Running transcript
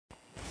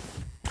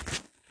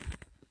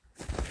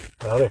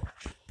Howdy.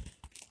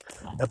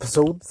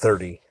 Episode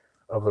 30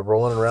 of the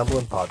Rollin' and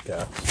Ramblin'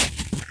 podcast.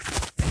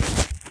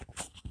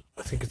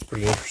 I think it's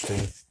pretty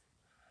interesting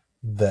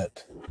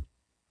that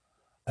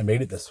I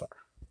made it this far.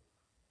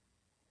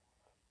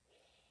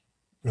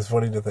 It's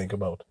funny to think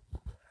about.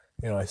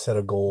 I set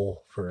a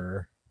goal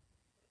for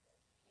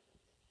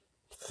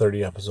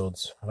 30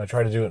 episodes, and I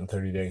tried to do it in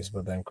 30 days,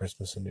 but then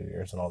Christmas and New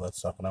Year's and all that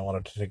stuff, and I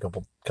wanted to take a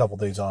couple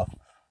days off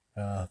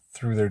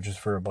through there just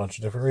for a bunch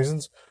of different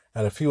reasons,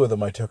 and a few of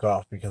them I took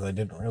off because I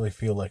didn't really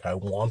feel like I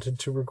wanted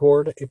to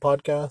record a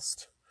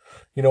podcast,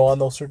 on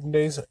those certain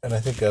days, and I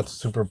think that's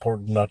super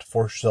important not to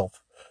force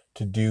yourself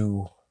to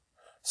do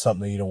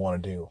something you don't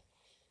want to do.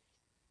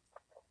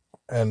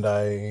 And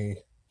I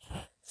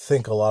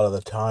think a lot of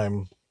the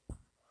time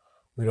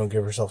we don't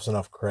give ourselves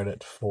enough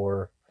credit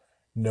for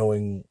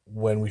knowing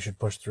when we should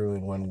push through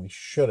and when we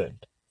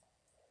shouldn't.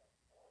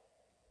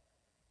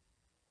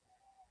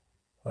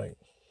 Like,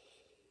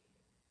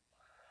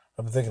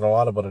 I've been thinking a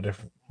lot about a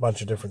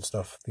bunch of different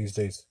stuff these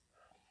days.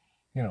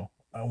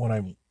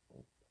 When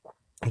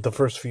the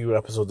first few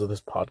episodes of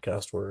this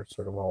podcast were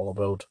sort of all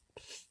about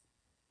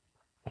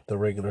the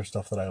regular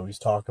stuff that I always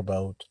talk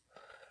about.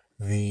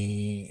 How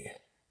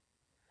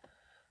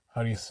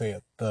do you say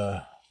it?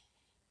 The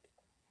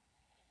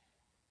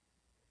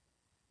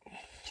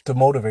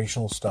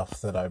motivational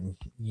stuff that I'm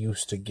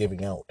used to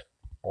giving out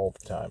all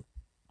the time,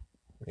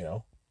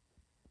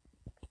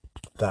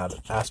 that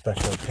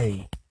aspect of,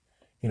 hey,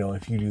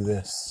 if you do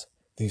this,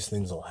 these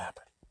things will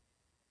happen,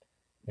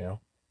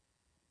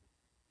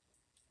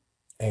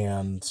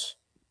 and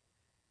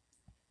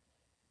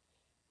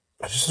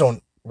I just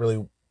don't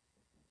really,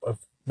 I've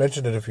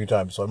mentioned it a few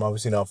times, so I'm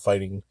obviously not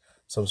fighting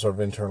some sort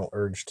of internal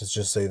urge to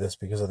just say this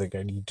because I think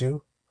I need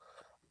to.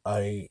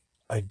 I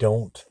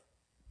don't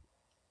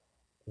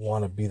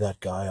want to be that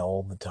guy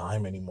all the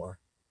time anymore.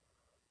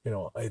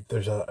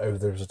 There's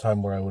a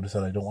time where I would have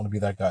said I don't want to be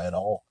that guy at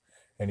all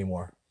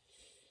anymore.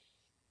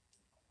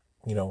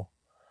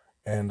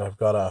 And I've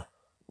got a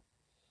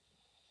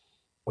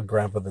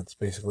grandpa that's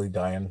basically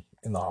dying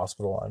in the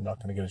hospital. I'm not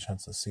going to get a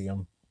chance to see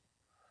him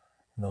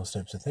and those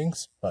types of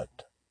things,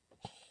 but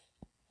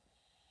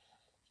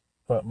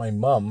my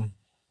mom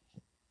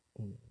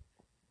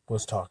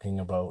was talking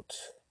about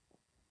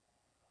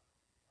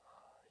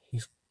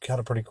he's got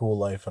a pretty cool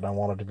life, and I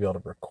wanted to be able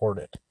to record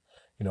it.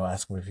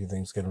 Ask him a few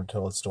things, get him to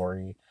tell a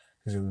story,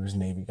 because he was a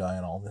Navy guy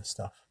and all this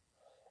stuff.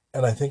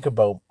 And I think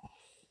about,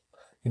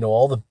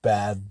 all the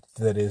bad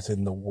that is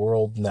in the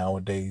world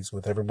nowadays,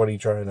 with everybody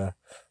trying to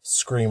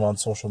scream on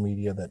social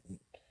media that,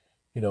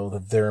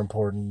 that they're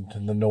important,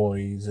 and the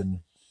noise, and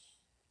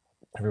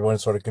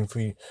everyone's sort of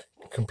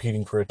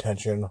competing for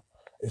attention.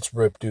 It's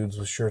ripped dudes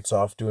with shirts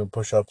off doing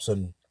push-ups,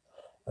 and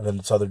then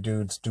it's other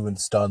dudes doing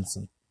stunts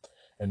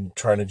and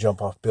trying to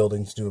jump off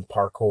buildings doing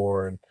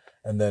parkour,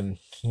 and then,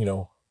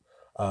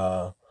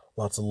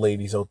 lots of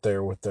ladies out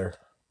there with their,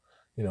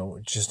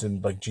 just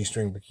in like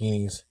G-string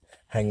bikinis,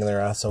 hanging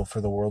their ass out for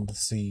the world to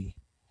see.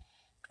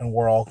 And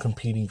we're all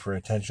competing for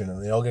attention,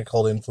 and they all get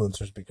called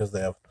influencers because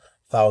they have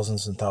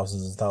thousands and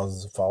thousands and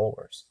thousands of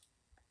followers.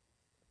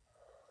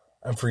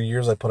 And for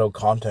years I put out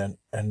content,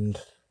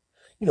 and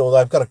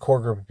I've got a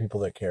core group of people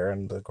that care,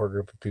 and the core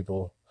group of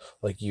people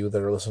like you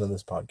that are listening to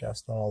this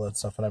podcast and all that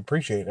stuff, and I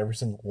appreciate every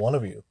single one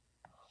of you.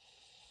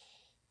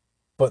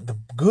 But the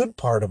good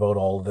part about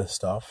all of this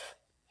stuff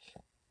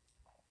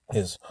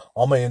is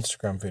all my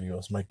Instagram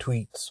videos, my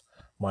tweets,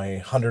 my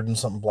 100 and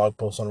something blog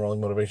posts on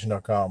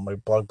rollingmotivation.com, my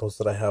blog posts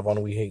that I have on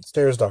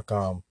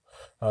wehatestairs.com,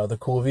 the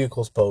cool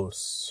vehicles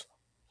posts,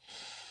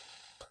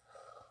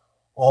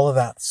 all of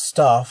that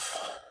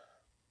stuff,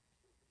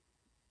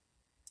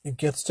 it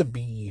gets to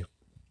be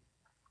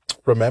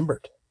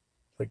remembered,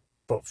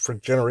 but for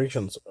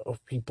generations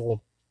of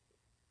people,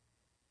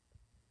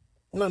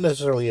 not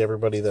necessarily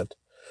everybody that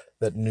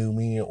knew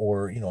me,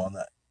 or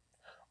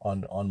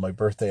on my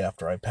birthday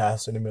after I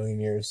pass in a million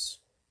years,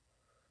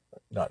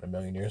 not in a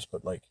million years,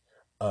 but let's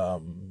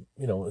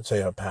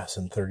say I pass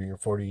in 30 or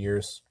 40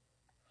 years,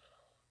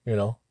 they're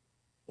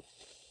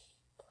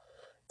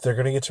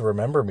going to get to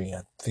remember me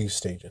at these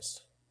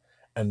stages.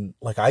 And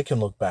I can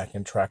look back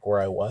and track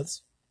where I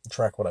was,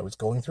 track what I was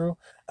going through.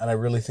 And I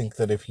really think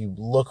that if you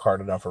look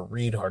hard enough, or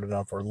read hard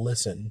enough, or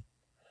listen,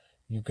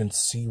 you can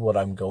see what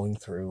I'm going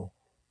through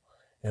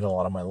in a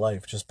lot of my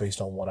life, just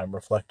based on what I'm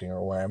reflecting,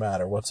 or where I'm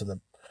at, or what's in the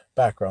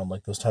background.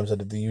 Like those times I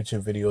did the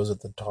YouTube videos at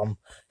the Tom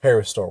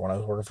Harris store when I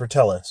was working for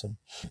TELUS, and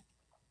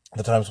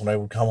the times when I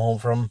would come home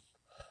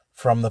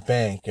from the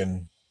bank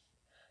and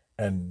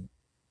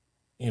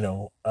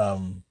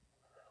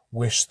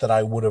wish that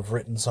I would have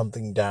written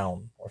something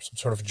down, or some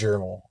sort of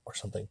journal or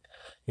something,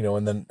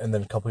 and then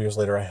a couple years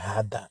later I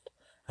had that.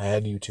 I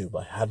had YouTube,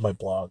 I had my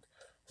blog.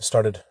 I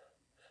started,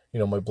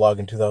 my blog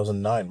in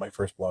 2009, my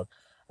first blog,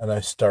 and I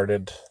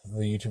started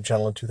the YouTube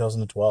channel in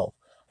 2012.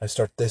 I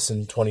start this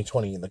in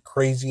 2020, in the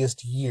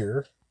craziest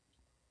year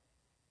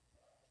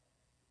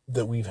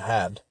that we've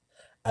had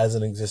as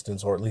an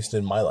existence, or at least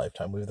in my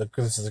lifetime.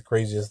 This is the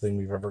craziest thing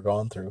we've ever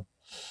gone through.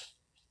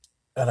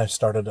 And I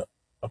started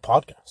a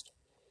podcast.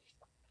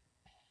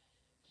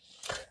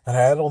 And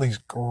I had all these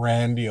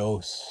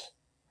grandiose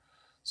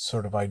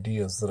sort of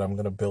ideas that I'm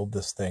going to build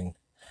this thing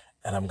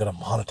and I'm going to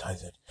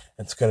monetize it.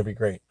 And it's going to be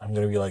great. I'm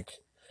going to be like,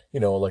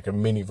 like a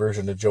mini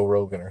version of Joe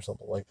Rogan or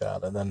something like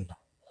that. And then,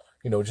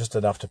 just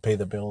enough to pay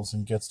the bills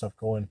and get stuff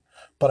going.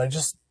 But I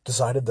just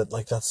decided that,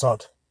 like, that's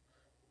not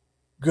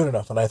good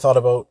enough. And I thought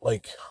about,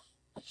 like,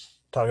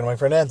 talking to my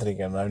friend Anthony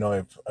again. I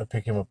know I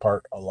pick him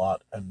apart a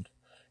lot. And,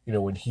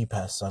 when he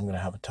passes, I'm going to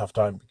have a tough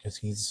time because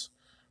he's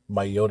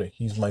my Yoda.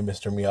 He's my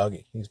Mr.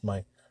 Miyagi.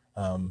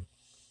 Um,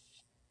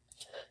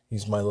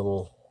 he's my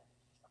little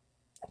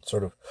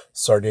sort of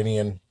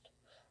Sardinian,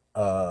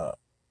 uh,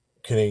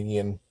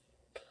 Canadian,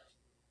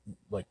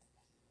 like,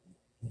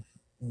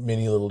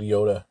 mini little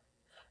Yoda.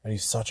 And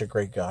he's such a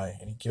great guy.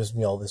 And he gives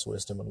me all this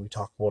wisdom. And we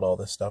talk about all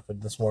this stuff.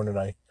 And this morning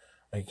I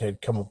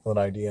had come up with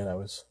an idea and I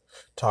was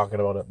talking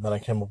about it. And then I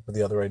came up with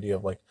the other idea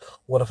of, like,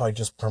 what if I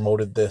just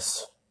promoted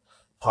this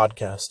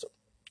podcast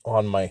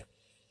on my,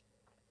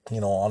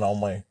 on all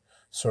my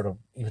sort of,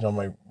 even on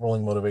my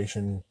Rolling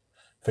Motivation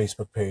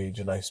Facebook page,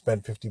 and I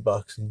spent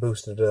 $50 and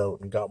boosted it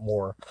out and got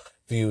more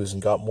views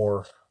and got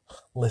more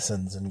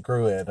listens and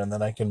grew it, and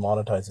then I can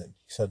monetize it.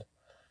 He said,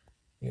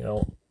 you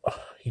know,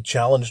 he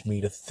challenged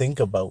me to think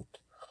about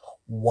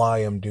why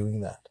I'm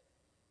doing that.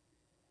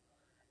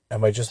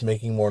 Am I just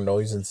making more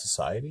noise in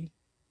society?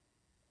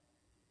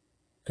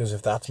 Because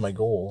if that's my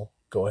goal,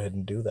 go ahead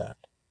and do that.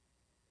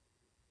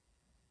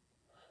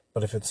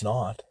 But if it's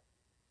not,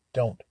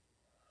 don't.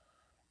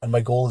 And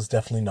my goal is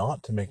definitely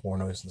not to make more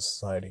noise in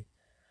society.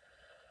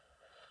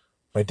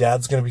 My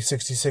dad's going to be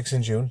 66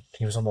 in June.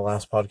 He was on the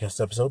last podcast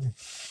episode.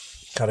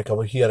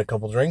 He had a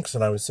couple drinks,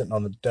 and I was sitting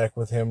on the deck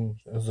with him.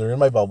 They're in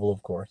my bubble,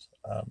 of course,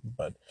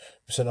 but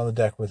we're sitting on the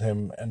deck with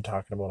him and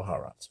talking about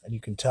hot rods. And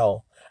you can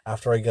tell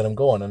after I get him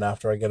going and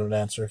after I get him to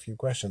answer a few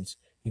questions,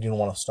 he didn't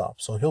want to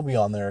stop. So he'll be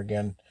on there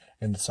again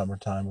in the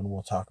summertime, and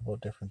we'll talk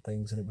about different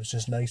things. And it was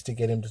just nice to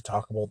get him to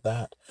talk about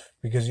that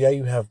because, yeah,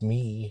 you have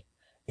me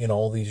in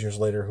all these years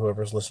later,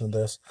 whoever's listening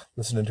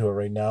to it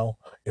right now.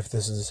 If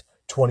this is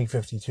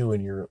 2052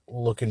 and you're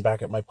looking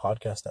back at my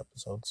podcast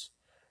episodes,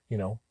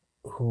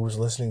 who's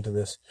listening to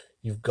this,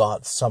 you've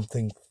got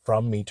something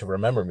from me to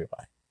remember me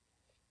by.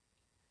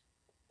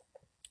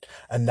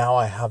 And now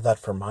I have that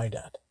for my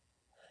dad.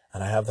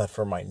 And I have that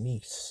for my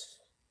niece.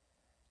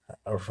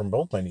 Or from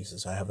both my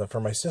nieces. I have that for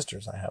my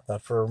sisters. I have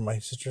that for my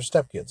sister's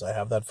stepkids. I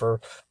have that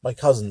for my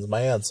cousins,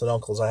 my aunts and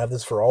uncles. I have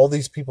this for all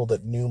these people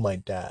that knew my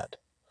dad.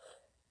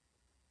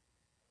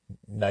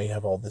 Now you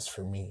have all this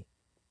for me.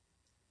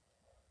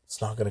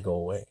 It's not going to go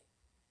away.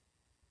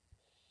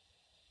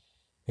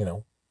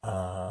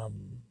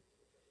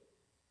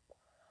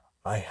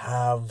 I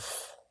have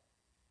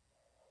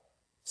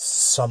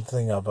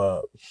something of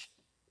a,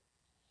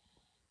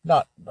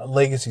 not a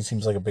legacy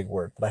seems like a big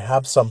word, but I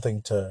have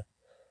something to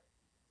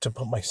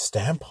put my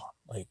stamp on.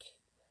 Like,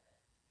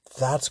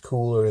 that's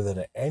cooler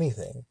than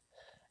anything.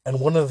 And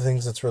one of the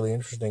things that's really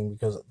interesting,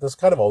 because this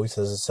kind of always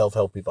has a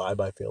self-helpy vibe,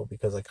 I feel,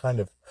 because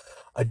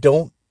I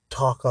don't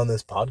talk on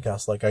this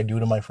podcast like I do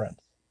to my friends.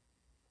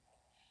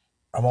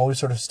 I'm always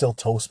sort of still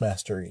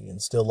Toastmastery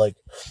and still, like,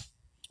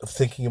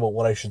 thinking about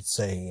what I should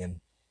say,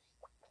 and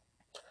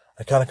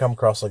I kind of come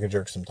across like a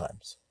jerk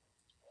sometimes.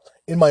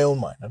 In my own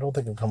mind. I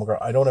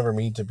don't ever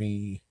mean to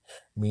be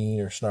mean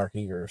or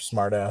snarky or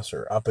smartass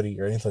or uppity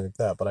or anything like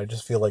that, but I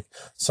just feel like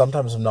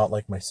sometimes I'm not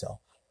like myself.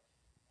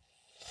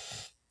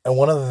 And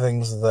one of the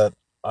things that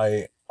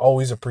I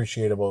always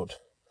appreciate about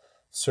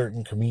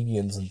certain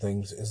comedians and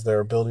things is their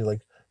ability,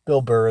 like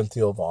Bill Burr and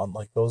Theo Von,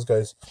 like those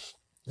guys,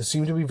 they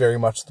seem to be very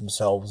much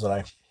themselves, and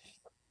I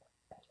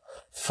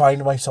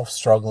find myself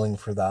struggling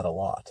for that a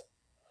lot.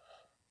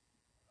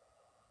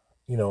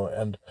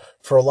 And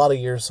for a lot of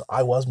years,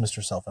 I was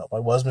Mr. Self-Help. I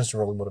was Mr.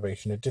 Rolling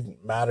Motivation. It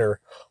didn't matter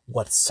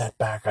what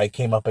setback I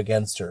came up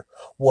against or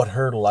what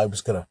hurdle I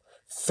was going to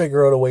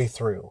figure out a way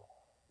through.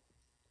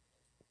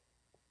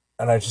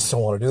 And I just don't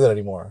want to do that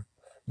anymore.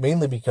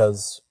 Mainly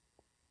because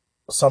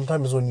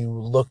sometimes when you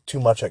look too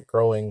much at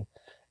growing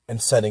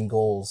and setting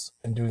goals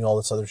and doing all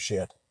this other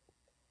shit,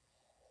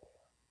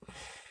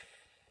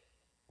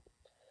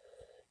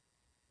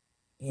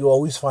 you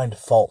always find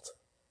fault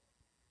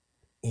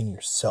in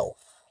yourself.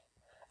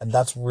 And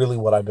that's really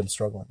what I've been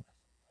struggling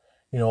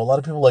with. A lot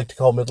of people like to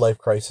call midlife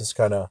crisis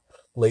kind of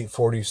late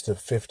 40s to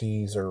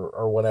 50s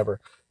or whatever.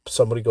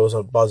 Somebody goes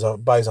out,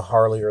 buys a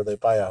Harley, or they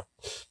buy a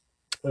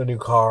new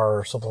car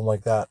or something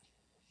like that.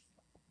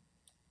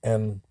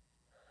 And,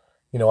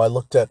 I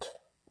looked at,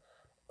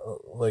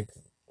 like,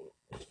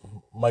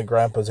 my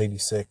grandpa's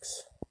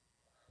 86.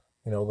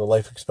 The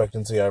life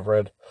expectancy, I've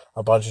read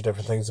a bunch of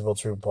different things about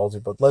cerebral palsy,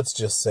 but let's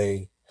just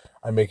say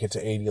I make it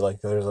to 80.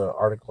 Like, there's an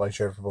article I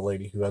shared from a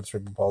lady who had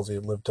cerebral palsy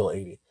and lived till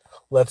 80.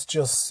 Let's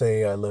just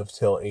say I live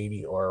till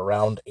 80 or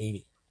around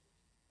 80.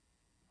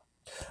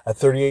 At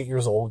 38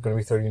 years old, I'm going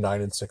to be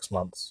 39 in 6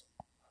 months.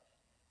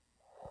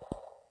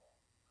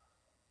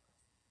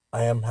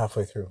 I am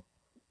halfway through.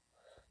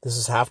 This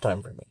is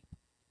halftime for me.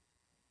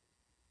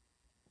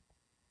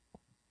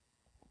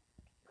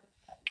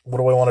 What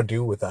do I want to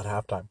do with that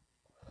halftime?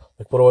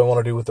 Like, what do I want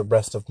to do with the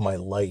rest of my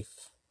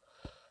life?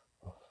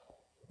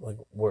 Like,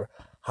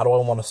 how do I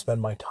want to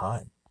spend my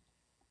time?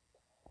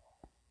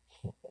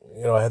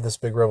 I had this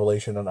big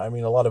revelation, and I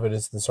mean, a lot of it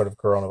is the sort of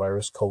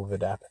coronavirus,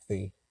 COVID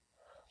apathy,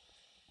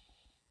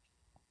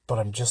 but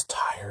I'm just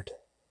tired.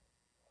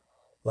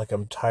 Like,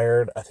 I'm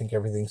tired. I think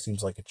everything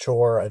seems like a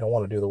chore. I don't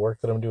want to do the work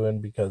that I'm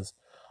doing because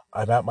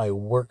I'm at my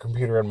work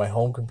computer and my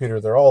home computer.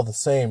 They're all the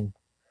same.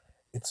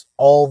 It's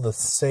all the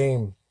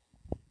same.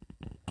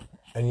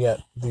 And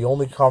yet, the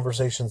only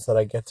conversations that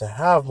I get to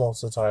have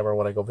most of the time are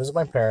when I go visit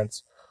my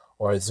parents,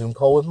 or I Zoom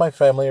call with my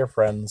family or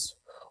friends,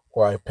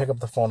 or I pick up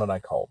the phone and I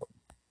call them.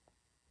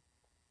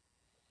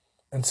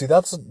 And see,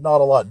 that's not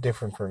a lot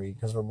different for me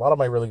because a lot of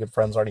my really good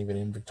friends aren't even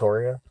in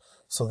Victoria.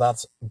 So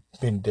that's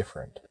been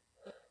different.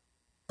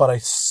 But I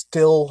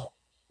still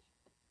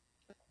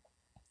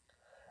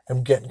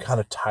am getting kind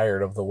of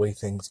tired of the way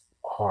things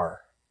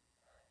are,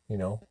 you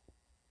know?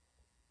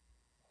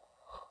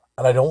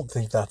 And I don't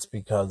think that's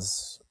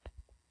because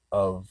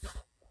of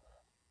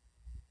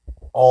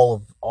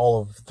all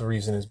of the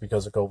reason is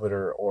because of COVID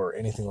or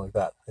anything like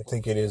that. I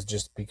think it is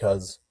just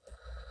because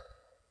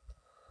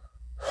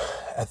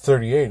at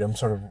 38, I'm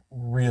sort of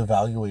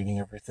reevaluating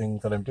everything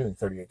that I'm doing.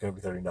 38, gonna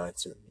be 39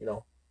 soon,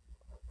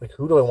 Like,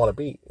 who do I want to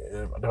be?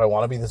 Do I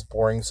want to be this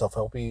boring,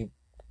 self-helpy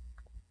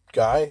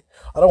guy?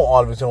 I don't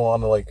want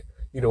to like,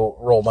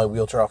 roll my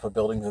wheelchair off of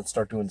buildings and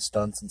start doing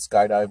stunts and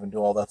skydive and do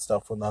all that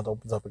stuff when that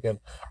opens up again.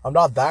 I'm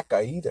not that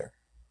guy either.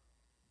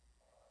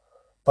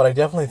 But I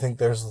definitely think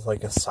there's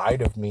like a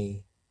side of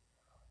me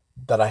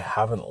that I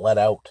haven't let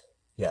out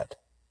yet.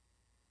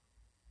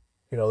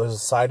 There's a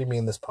side of me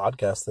in this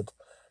podcast that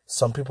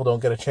some people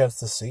don't get a chance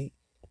to see.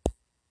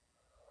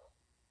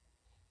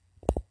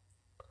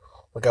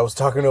 Like, I was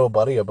talking to a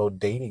buddy about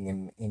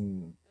dating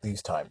in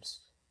these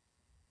times.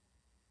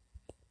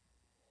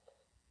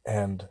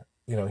 And,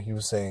 he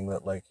was saying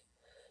that, like,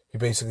 he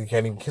basically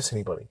can't even kiss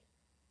anybody,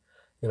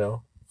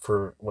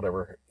 for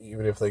whatever.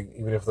 Even if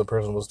the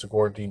person was to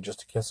quarantine just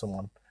to kiss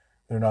someone,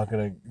 they're not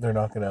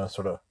gonna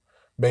sort of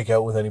make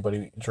out with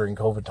anybody during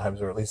COVID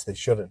times, or at least they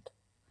shouldn't.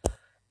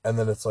 And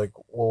then it's like,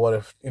 well, what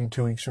if in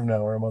 2 weeks from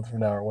now or a month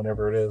from now or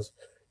whenever it is,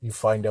 you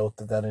find out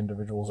that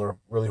individual's a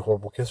really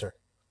horrible kisser?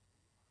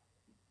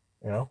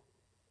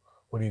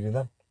 What do you do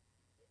then?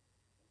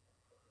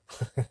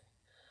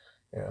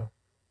 Yeah.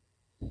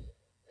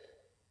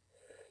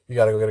 You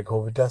gotta go get a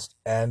COVID test,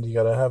 and you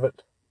gotta have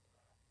it,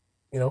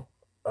 you know,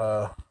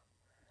 uh,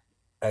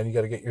 and you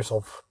gotta get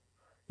yourself,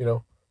 you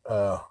know,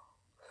 uh,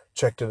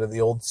 checked into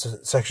the old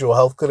sexual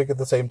health clinic at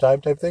the same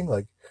time, type thing.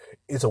 Like,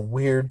 it's a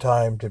weird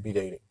time to be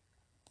dating.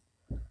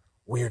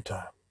 Weird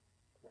time.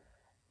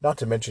 Not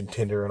to mention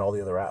Tinder and all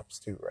the other apps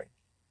too, right?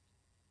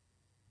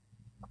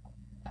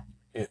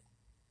 It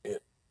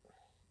it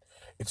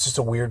it's just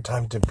a weird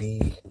time to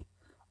be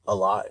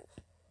alive.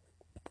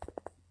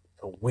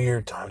 A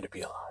weird time to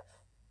be alive.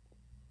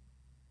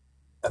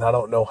 And I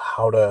don't know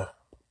how to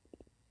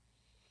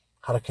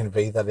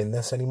convey that in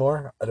this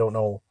anymore. I don't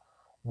know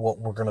what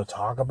we're going to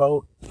talk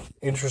about.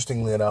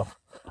 Interestingly enough,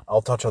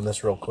 I'll touch on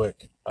this real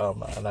quick.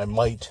 And I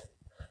might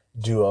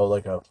do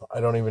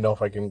I don't even know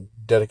if I can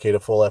dedicate a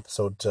full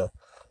episode to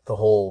the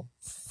whole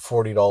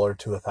 $40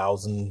 to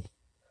 $1,000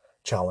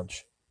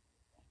 challenge.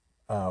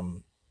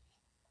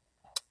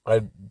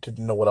 I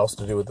didn't know what else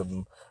to do with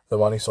the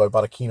money, so I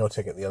bought a Keno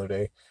ticket the other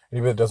day.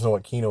 Anybody that doesn't know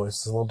what Keno is,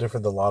 it's a little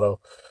different than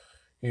Lotto.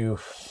 You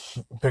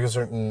pick a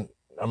certain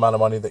amount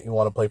of money that you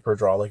want to play per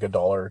draw, like $1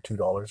 or $2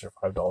 or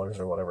 $5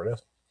 or whatever it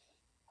is,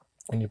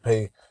 and you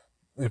play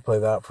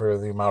that for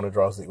the amount of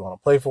draws that you want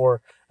to play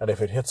for. And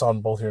if it hits on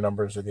both your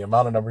numbers or the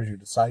amount of numbers you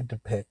decide to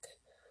pick,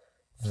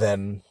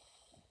 then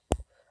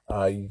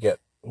you get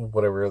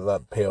whatever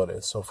that payout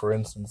is. So, for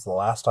instance, the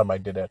last time I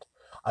did it,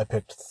 I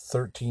picked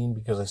 13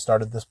 because I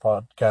started this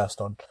podcast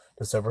on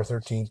December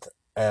 13th,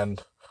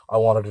 and I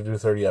wanted to do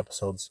 30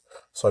 episodes.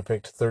 So I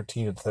picked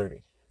 13 and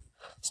 30.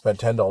 Spent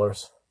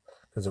 $10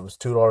 because it was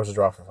 $2 a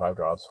draw for 5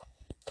 draws.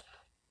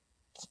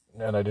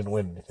 And I didn't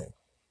win anything.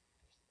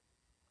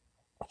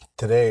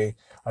 Today,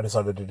 I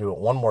decided to do it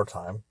one more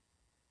time.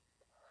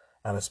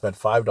 And I spent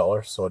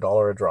 $5, so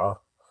 $1 a draw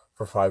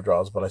for 5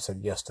 draws, but I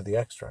said yes to the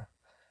extra.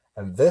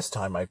 And this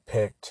time I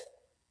picked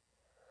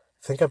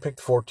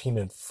 14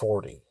 and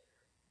 40.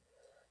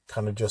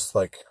 Kind of just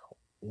like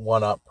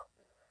one up.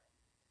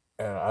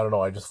 And I don't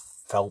know, I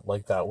just felt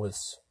like that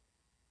was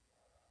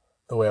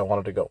the way I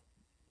wanted to go.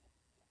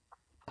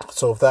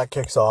 So if that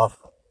kicks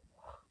off,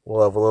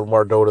 we'll have a little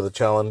more dough to the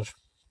challenge.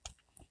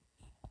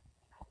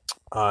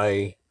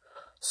 I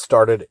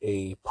started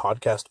a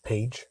podcast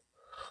page,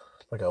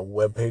 like a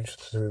web page,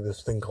 through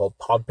this thing called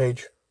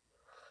Podpage.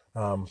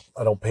 I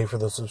don't pay for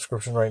the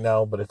subscription right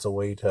now, but it's a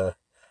way to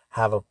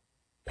have a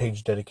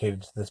page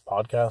dedicated to this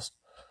podcast.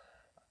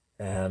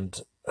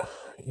 And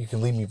you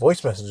can leave me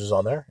voice messages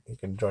on there. You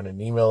can join an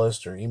email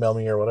list or email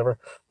me or whatever,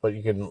 but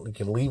you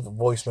can leave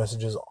voice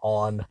messages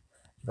on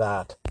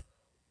that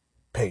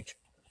page.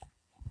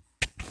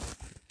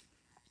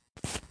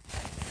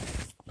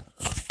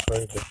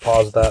 Sorry, just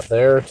pause that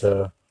there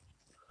to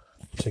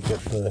get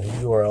the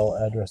URL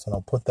address, and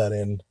I'll put that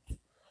in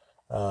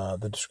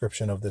the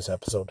description of this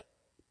episode.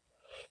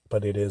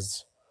 but it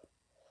is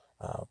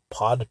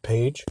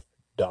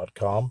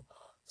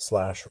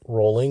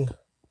podpage.com/rolling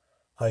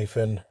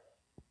hyphen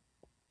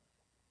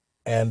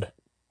and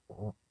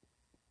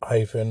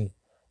hyphen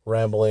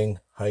rambling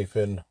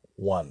hyphen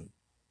one.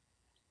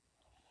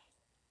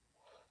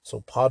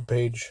 So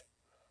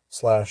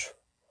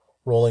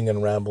podpage/rolling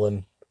and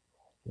rambling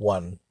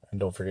one, and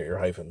don't forget your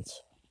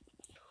hyphens.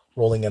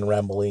 Rolling and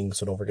rambling,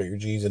 so don't forget your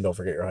G's and don't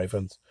forget your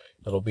hyphens.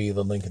 It'll be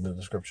the link in the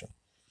description.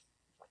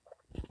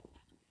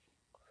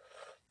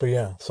 But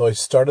yeah, so I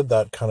started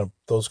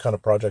those kind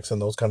of projects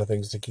and those kind of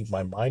things to keep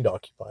my mind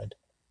occupied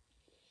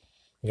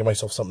and give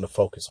myself something to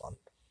focus on.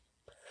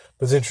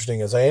 But it's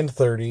interesting, as I end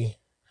 30,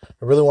 I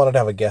really wanted to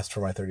have a guest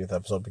for my 30th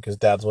episode because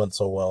Dad's went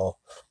so well,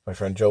 my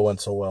friend Joe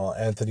went so well,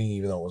 Anthony,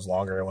 even though it was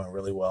longer, it went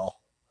really well.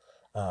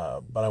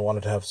 But I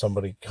wanted to have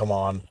somebody come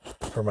on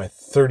for my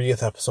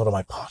 30th episode of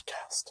my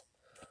podcast.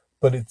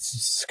 But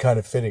it's kind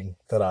of fitting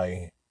that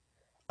I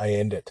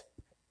end it.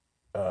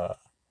 I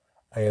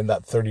end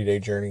that 30-day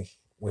journey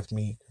with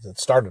me, because it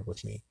started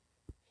with me.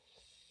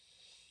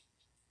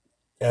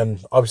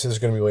 And obviously there's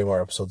going to be way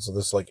more episodes, so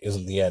this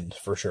isn't the end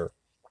for sure.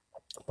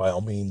 By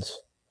all means,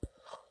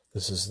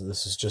 this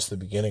is just the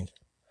beginning.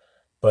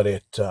 But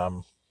it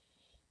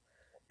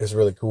is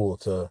really cool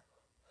to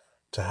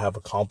have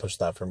accomplished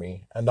that for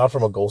me, and not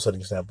from a goal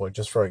setting standpoint,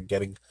 just for a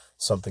getting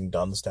something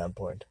done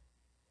standpoint.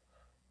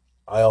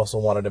 I also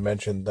wanted to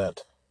mention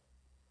that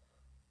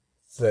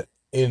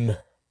in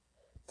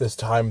this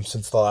time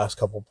since the last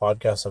couple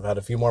podcasts, I've had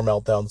a few more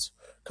meltdowns,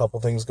 a couple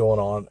things going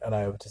on, and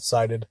I have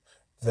decided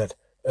that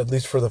at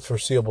least for the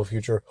foreseeable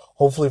future,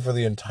 hopefully for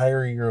the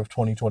entire year of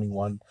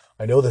 2021,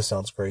 I know this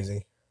sounds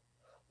crazy,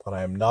 but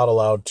I am not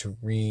allowed to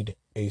read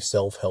a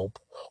self-help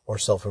or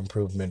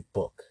self-improvement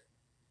book.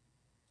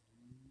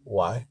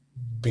 Why?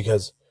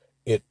 Because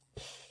it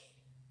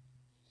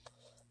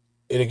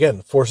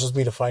again forces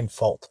me to find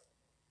fault,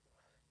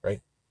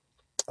 right?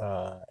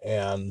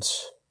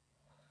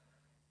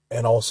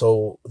 And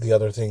also the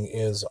other thing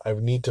is I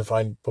need to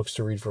find books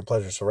to read for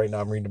pleasure. So right now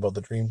I'm reading about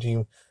the Dream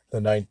Team,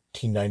 the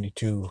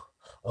 1992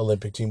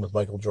 Olympic team with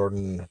Michael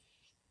Jordan,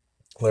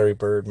 Larry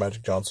Bird,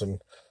 Magic Johnson,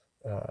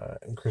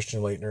 and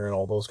Christian Laettner and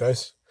all those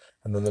guys.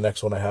 And then the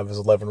next one I have is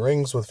 11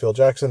 Rings with Phil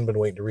Jackson. Been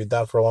waiting to read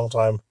that for a long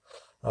time.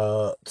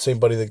 Same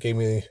buddy that gave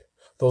me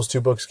those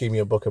two books gave me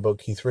a book about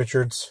Keith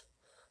Richards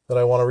that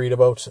I want to read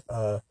about.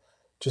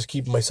 Just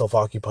keeping myself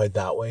occupied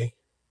that way,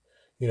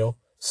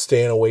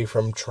 staying away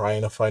from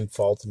trying to find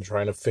fault and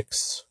trying to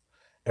fix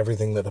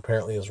everything that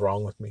apparently is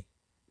wrong with me.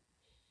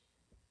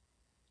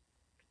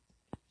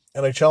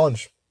 And I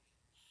challenge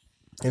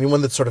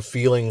anyone that's sort of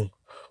feeling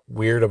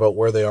weird about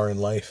where they are in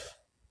life.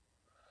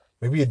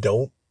 Maybe you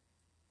don't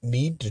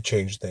need to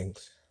change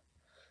things.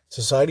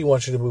 Society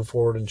wants you to move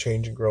forward and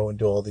change and grow and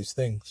do all these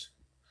things.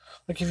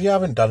 Like if you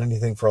haven't done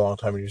anything for a long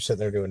time and you're sitting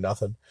there doing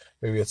nothing,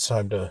 maybe it's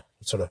time to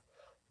sort of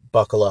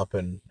buckle up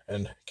and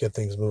get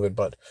things moving.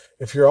 But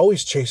if you're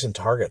always chasing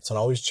targets and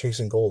always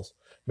chasing goals,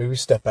 maybe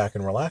step back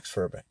and relax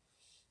for a bit.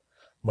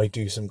 Might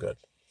do you some good.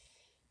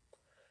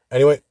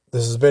 Anyway,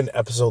 this has been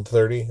episode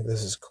 30.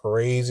 This is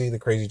crazy, the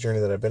crazy journey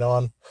that I've been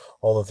on,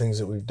 all the things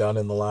that we've done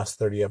in the last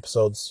 30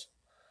 episodes.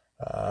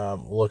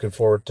 Looking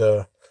forward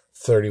to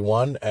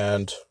 31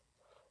 and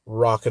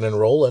rocking and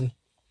rolling.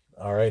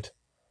 All right.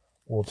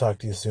 We'll talk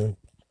to you soon.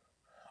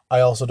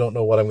 I also don't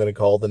know what I'm going to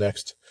call the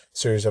next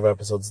series of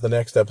episodes. The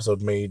next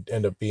episode may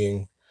end up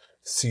being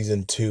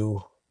season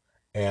 2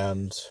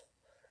 and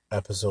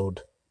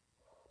episode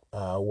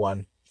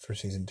 1 for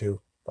season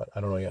 2, but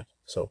I don't know yet.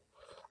 So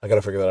I got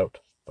to figure that out.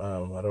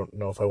 I don't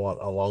know if I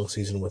want a long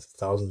season with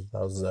thousands and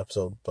thousands of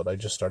episodes, but I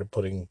just started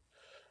putting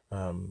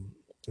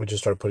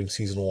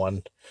season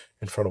 1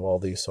 in front of all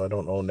these, so I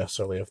don't know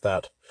necessarily if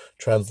that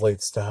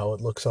translates to how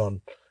it looks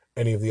on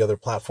any of the other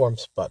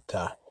platforms, but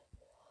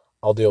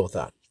I'll deal with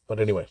that. But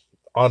anyway,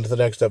 on to the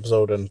next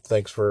episode, and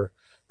thanks for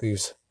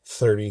these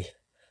 30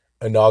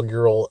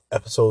 inaugural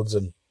episodes,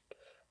 and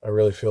I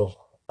really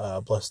feel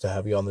blessed to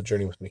have you on the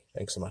journey with me.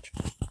 Thanks so much.